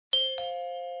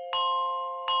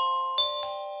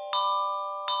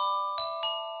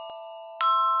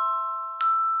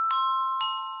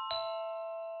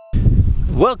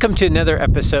Welcome to another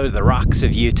episode of the Rocks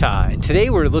of Utah, and today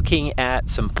we're looking at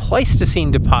some Pleistocene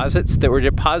deposits that were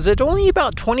deposited only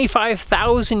about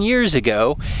 25,000 years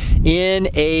ago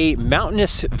in a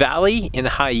mountainous valley in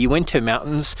the High Uinta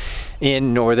Mountains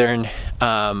in northern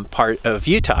part of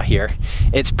Utah here.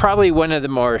 It's probably one of the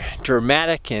more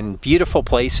dramatic and beautiful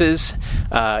places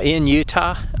in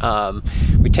Utah.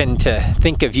 We tend to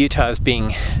think of Utah as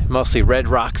being mostly red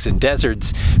rocks and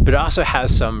deserts, but it also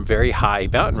has some very high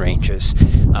mountain ranges,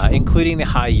 including the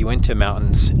High Uinta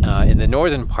Mountains in the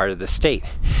northern part of the state.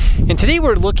 And today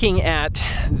we're looking at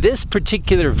this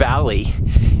particular valley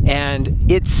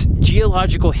and its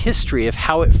geological history of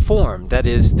how it formed, that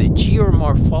is the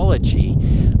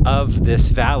geomorphology of this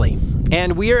valley.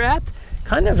 And we are at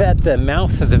kind of at the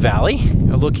mouth of the valley,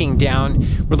 looking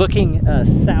down. We're looking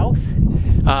south.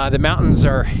 The mountains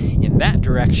are in that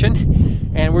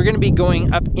direction, and we're going to be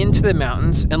going up into the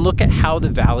mountains and look at how the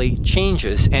valley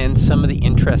changes and some of the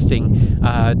interesting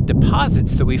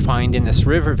deposits that we find in this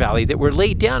river valley that were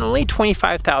laid down only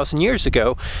 25,000 years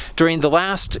ago during the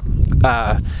last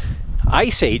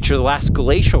ice age, or the last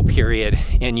glacial period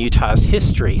in Utah's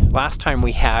history. Last time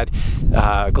we had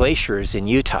glaciers in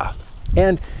Utah.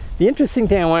 And the interesting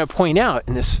thing I want to point out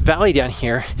in this valley down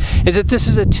here is that this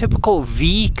is a typical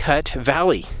V-cut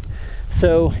valley.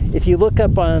 So if you look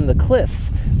up on the cliffs,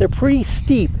 they're pretty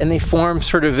steep and they form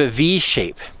sort of a V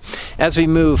shape. As we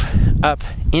move up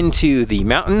into the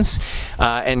mountains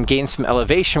and gain some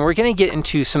elevation, we're going to get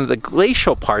into some of the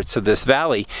glacial parts of this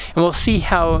valley, and we'll see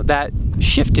how that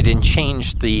shifted and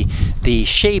changed the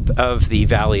shape of the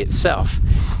valley itself.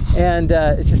 And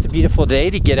it's just a beautiful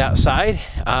day to get outside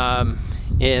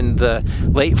in the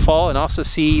late fall and also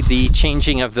see the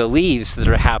changing of the leaves that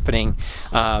are happening,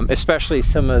 especially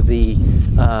some of the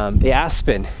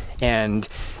aspen and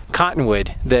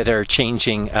cottonwood that are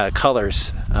changing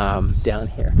colors down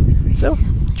here. So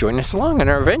join us along on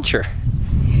our adventure.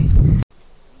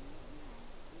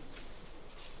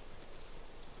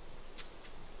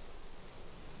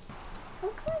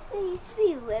 Looks like there used to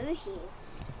be a river here.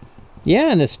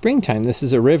 Yeah, in the springtime this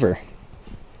is a river.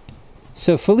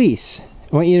 So Felice,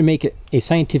 I want you to make a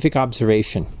scientific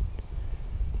observation.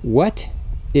 What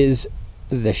is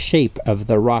the shape of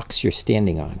the rocks you're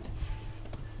standing on?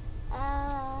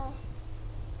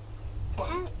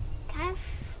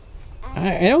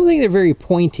 I don't think they're very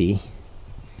pointy.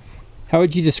 How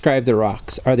would you describe the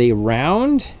rocks? Are they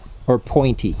round or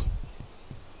pointy?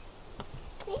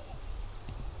 Maybe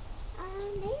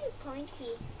pointy,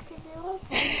 because they're all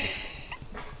pointy.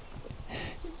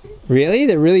 Really?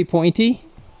 They're really pointy?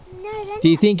 No, Do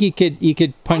you think you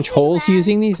could punch holes round.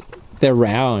 using these? They're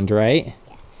round, right? Yeah.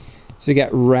 So we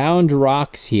got round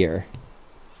rocks here.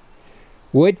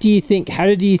 What do you think?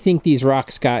 How do you think these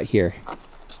rocks got here?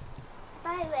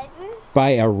 By a river. By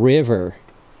a river.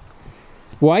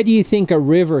 Why do you think a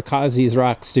river caused these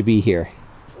rocks to be here?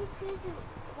 Because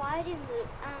water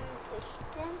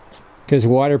pushed them. Because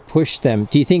water pushed them.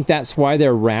 Do you think that's why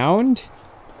they're round?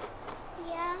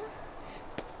 Yeah.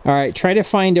 All right, try to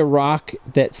find a rock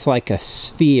that's like a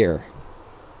sphere.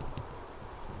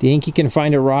 Do you think you can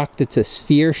find a rock that's a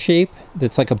sphere shape?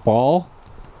 That's like a ball?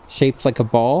 Shaped like a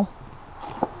ball?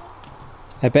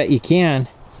 I bet you can.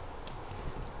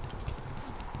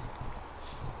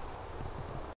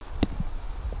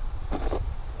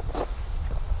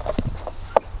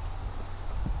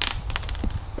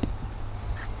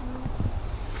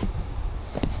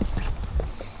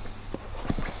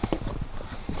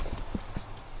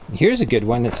 Here's a good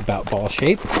one that's about ball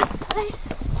shape. That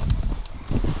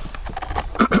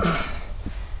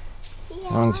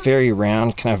one's very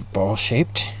round, kind of ball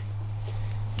shaped.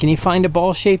 Can you find a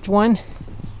ball shaped one?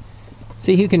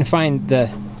 See who can find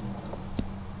the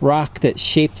rock that's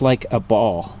shaped like a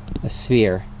ball, a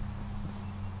sphere.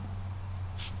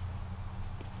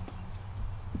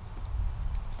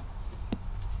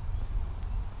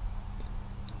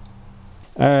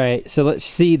 All right, so let's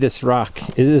see this rock.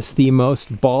 Is this the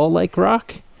most ball-like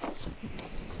rock?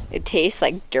 It tastes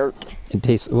like dirt. It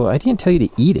tastes, well, I didn't tell you to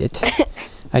eat it.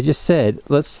 I just said,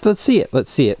 let's see it, let's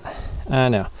see it. I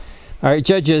know. All right,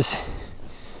 judges,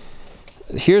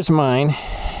 here's mine.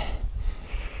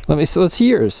 Let's see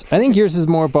yours. I think yours is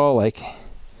more ball-like.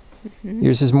 Mm-hmm.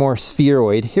 Yours is more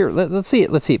spheroid. Here, let's see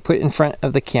it, let's see it. Put it in front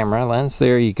of the camera lens.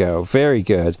 There you go, very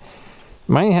good.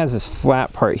 Mine has this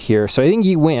flat part here, so I think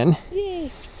you win.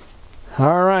 Yay.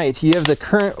 All right, you have the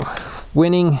current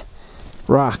winning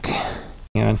rock.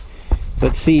 Hang on.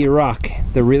 Let's see your rock.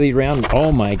 The really round.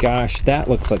 Oh my gosh, that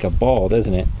looks like a ball,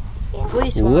 doesn't it?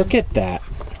 Please, look at that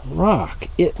rock.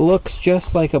 It looks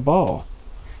just like a ball.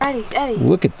 Daddy.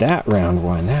 Look at that round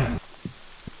one.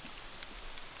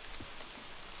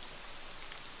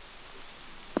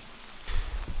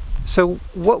 So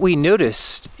what we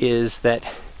noticed is that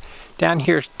down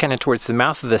here, kind of towards the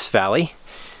mouth of this valley,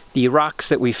 the rocks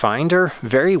that we find are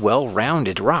very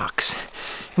well-rounded rocks.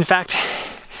 In fact,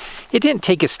 it didn't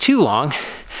take us too long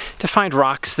to find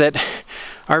rocks that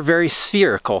are very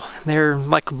spherical. They're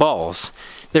like balls.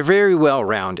 They're very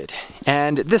well-rounded.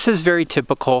 And this is very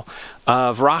typical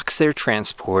of rocks that are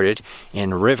transported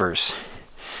in rivers.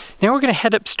 Now we're going to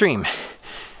head upstream,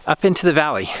 up into the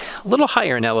valley, a little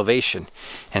higher in elevation,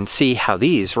 and see how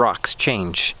these rocks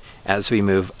change as we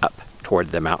move up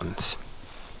toward the mountains.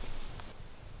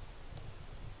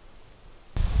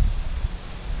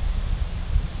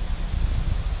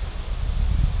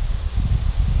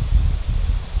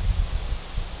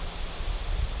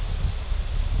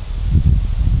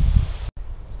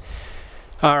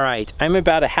 All right, I'm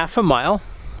about a half a mile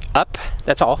up,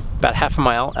 that's all, about half a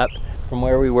mile up from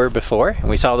where we were before, and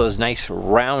we saw those nice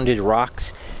rounded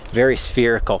rocks, very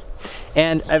spherical.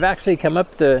 And I've actually come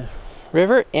up the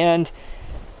river, and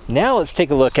now let's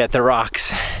take a look at the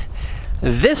rocks.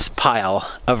 This pile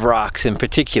of rocks in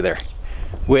particular,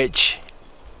 which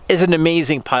is an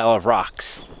amazing pile of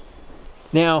rocks.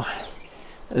 Now,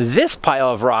 this pile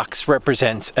of rocks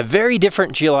represents a very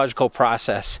different geological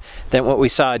process than what we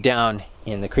saw down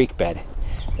in the creek bed.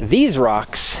 These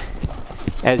rocks,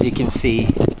 as you can see,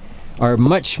 are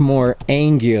much more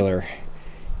angular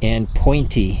and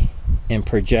pointy and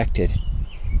projected.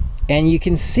 And you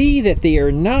can see that they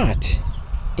are not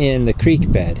in the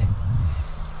creek bed.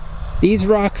 These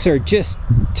rocks are just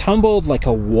tumbled like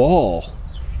a wall.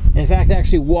 In fact,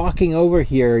 actually walking over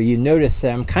here, you notice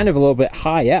that I'm kind of a little bit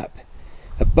high up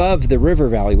above the river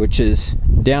valley, which is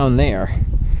down there.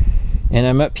 And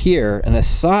I'm up here on the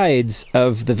sides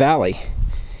of the valley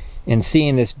and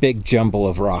seeing this big jumble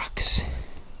of rocks.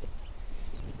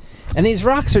 And these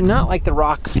rocks are not like the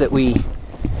rocks that we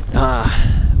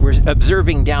were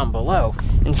observing down below.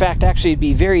 In fact, actually it'd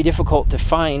be very difficult to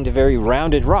find a very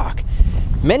rounded rock.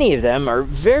 Many of them are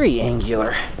very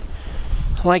angular,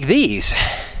 like these.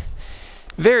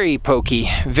 Very pokey,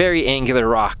 very angular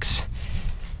rocks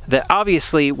that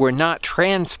obviously were not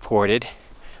transported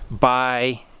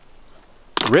by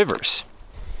rivers.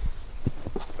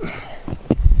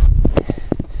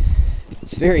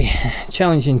 It's very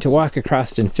challenging to walk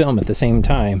across and film at the same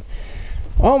time.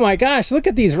 Oh my gosh, look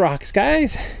at these rocks,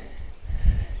 guys.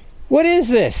 What is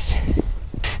this?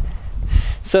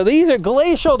 So these are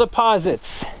glacial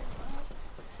deposits.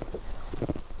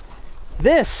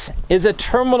 This is a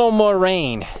terminal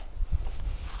moraine.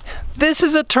 This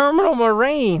is a terminal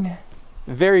moraine.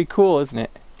 Very cool, isn't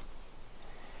it?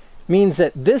 Means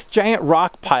that this giant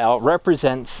rock pile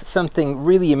represents something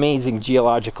really amazing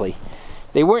geologically.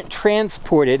 They weren't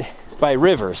transported by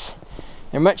rivers.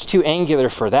 They're much too angular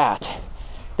for that.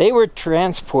 They were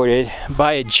transported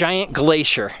by a giant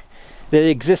glacier that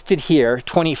existed here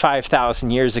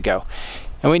 25,000 years ago.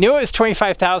 And we knew it was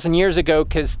 25,000 years ago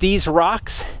because these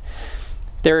rocks,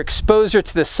 their exposure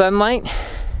to the sunlight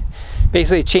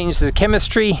basically changed the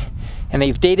chemistry, and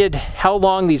they've dated how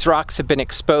long these rocks have been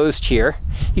exposed here.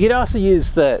 You could also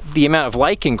use the amount of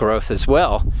lichen growth as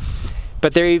well,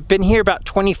 but they've been here about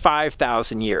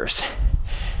 25,000 years,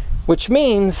 which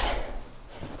means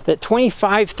that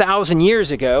 25,000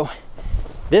 years ago,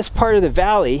 this part of the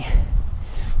valley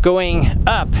going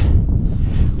up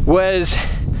was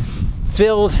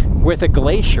filled with a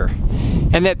glacier,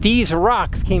 and that these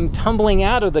rocks came tumbling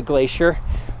out of the glacier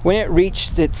when it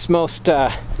reached its most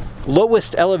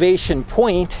lowest elevation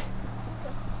point,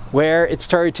 where it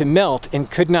started to melt and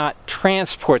could not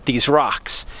transport these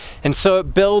rocks. And so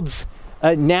it builds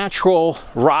a natural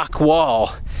rock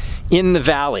wall in the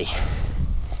valley.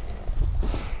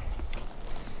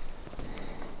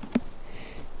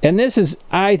 And this is,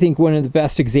 I think, one of the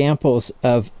best examples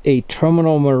of a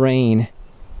terminal moraine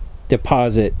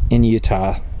deposit in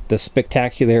Utah, the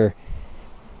spectacular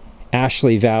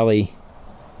Ashley Valley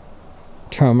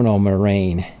terminal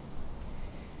moraine.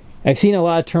 I've seen a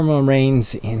lot of terminal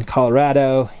moraines in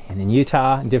Colorado and in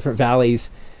Utah, in different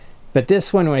valleys, but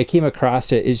this one, when I came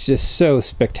across it, is just so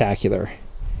spectacular.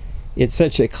 It's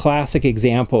such a classic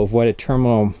example of what a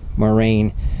terminal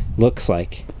moraine looks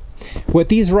like. What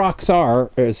these rocks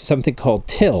are is something called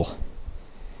till.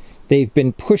 They've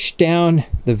been pushed down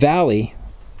the valley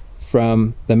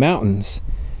from the mountains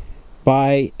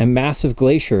by a massive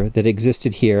glacier that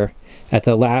existed here at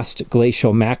the last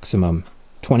glacial maximum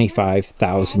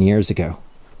 25,000 years ago.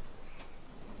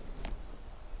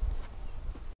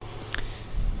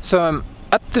 So I'm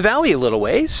up the valley a little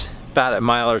ways, about a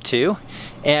mile or two,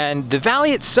 and the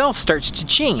valley itself starts to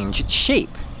change its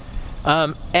shape.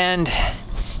 And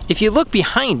if you look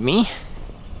behind me,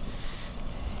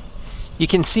 you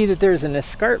can see that there's an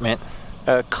escarpment,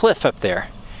 a cliff up there.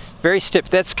 Very steep.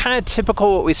 That's kind of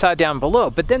typical what we saw down below.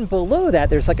 But then below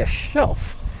that, there's like a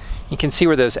shelf. You can see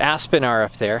where those aspen are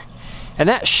up there. And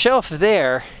that shelf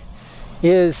there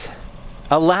is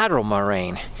a lateral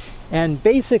moraine. And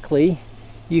basically,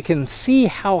 you can see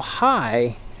how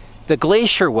high the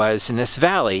glacier was in this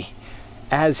valley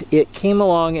as it came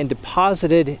along and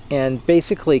deposited and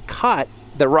basically caught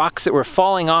the rocks that were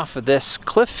falling off of this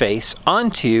cliff face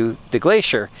onto the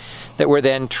glacier that were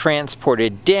then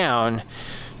transported down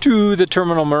to the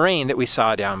terminal moraine that we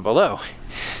saw down below.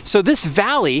 So this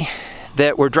valley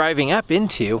that we're driving up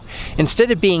into,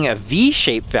 instead of being a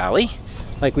V-shaped valley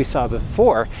like we saw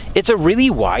before, it's a really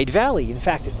wide valley. In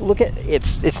fact, look at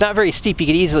it's not very steep. You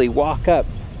could easily walk up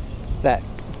that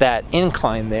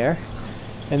incline there,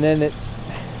 and then it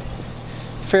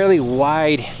fairly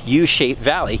wide U-shaped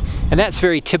valley, and that's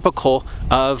very typical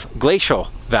of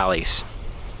glacial valleys.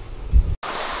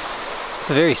 It's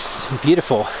a very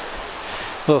beautiful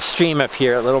little stream up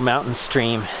here, a little mountain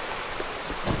stream.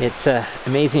 It's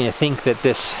amazing to think that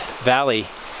this valley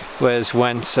was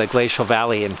once a glacial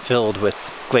valley and filled with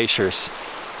glaciers,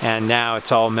 and now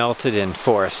it's all melted in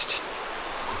forest.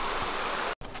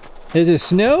 Is there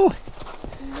snow?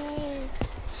 No.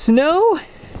 Snow?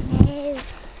 No.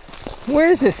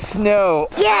 Where's the snow?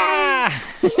 Yeah!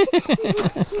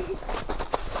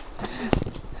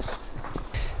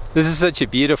 This is such a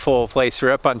beautiful place.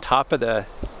 We're up on top of the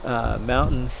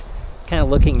mountains, kind of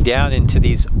looking down into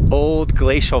these old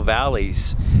glacial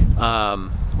valleys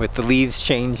with the leaves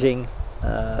changing.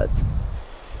 It's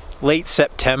late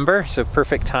September, so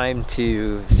perfect time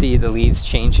to see the leaves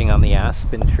changing on the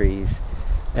aspen trees.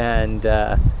 And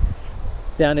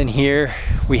down in here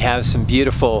we have some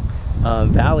beautiful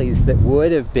valleys that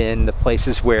would have been the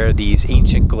places where these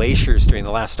ancient glaciers during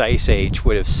the last ice age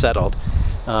would have settled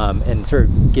and sort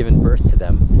of given birth to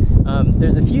them.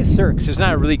 There's a few cirques. There's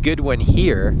not a really good one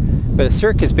here, but a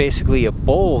cirque is basically a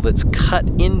bowl that's cut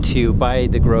into by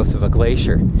the growth of a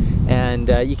glacier. And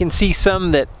you can see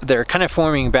some that they're kind of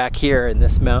forming back here in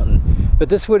this mountain, but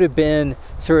this would have been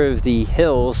sort of the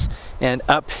hills and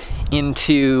up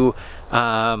into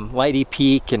Leidy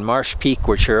Peak and Marsh Peak,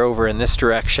 which are over in this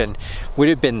direction, would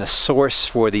have been the source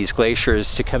for these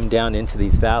glaciers to come down into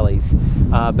these valleys.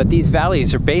 But these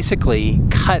valleys are basically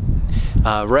cut,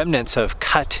 remnants of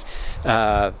cut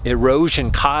erosion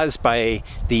caused by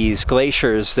these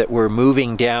glaciers that were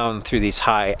moving down through these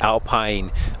high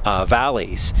alpine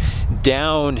valleys,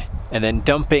 down and then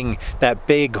dumping that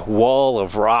big wall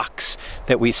of rocks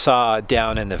that we saw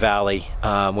down in the valley,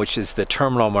 which is the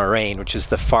terminal moraine, which is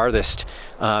the farthest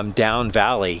down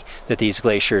valley that these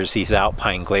glaciers, these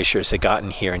alpine glaciers, had gotten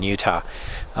here in Utah.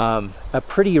 A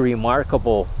pretty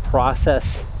remarkable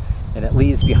process, and it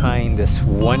leaves behind these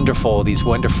wonderful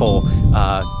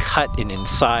cut and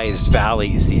incised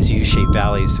valleys, these U-shaped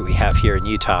valleys that we have here in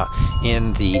Utah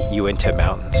in the Uintah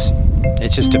Mountains.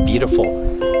 It's just a beautiful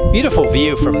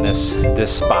view from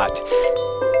this spot.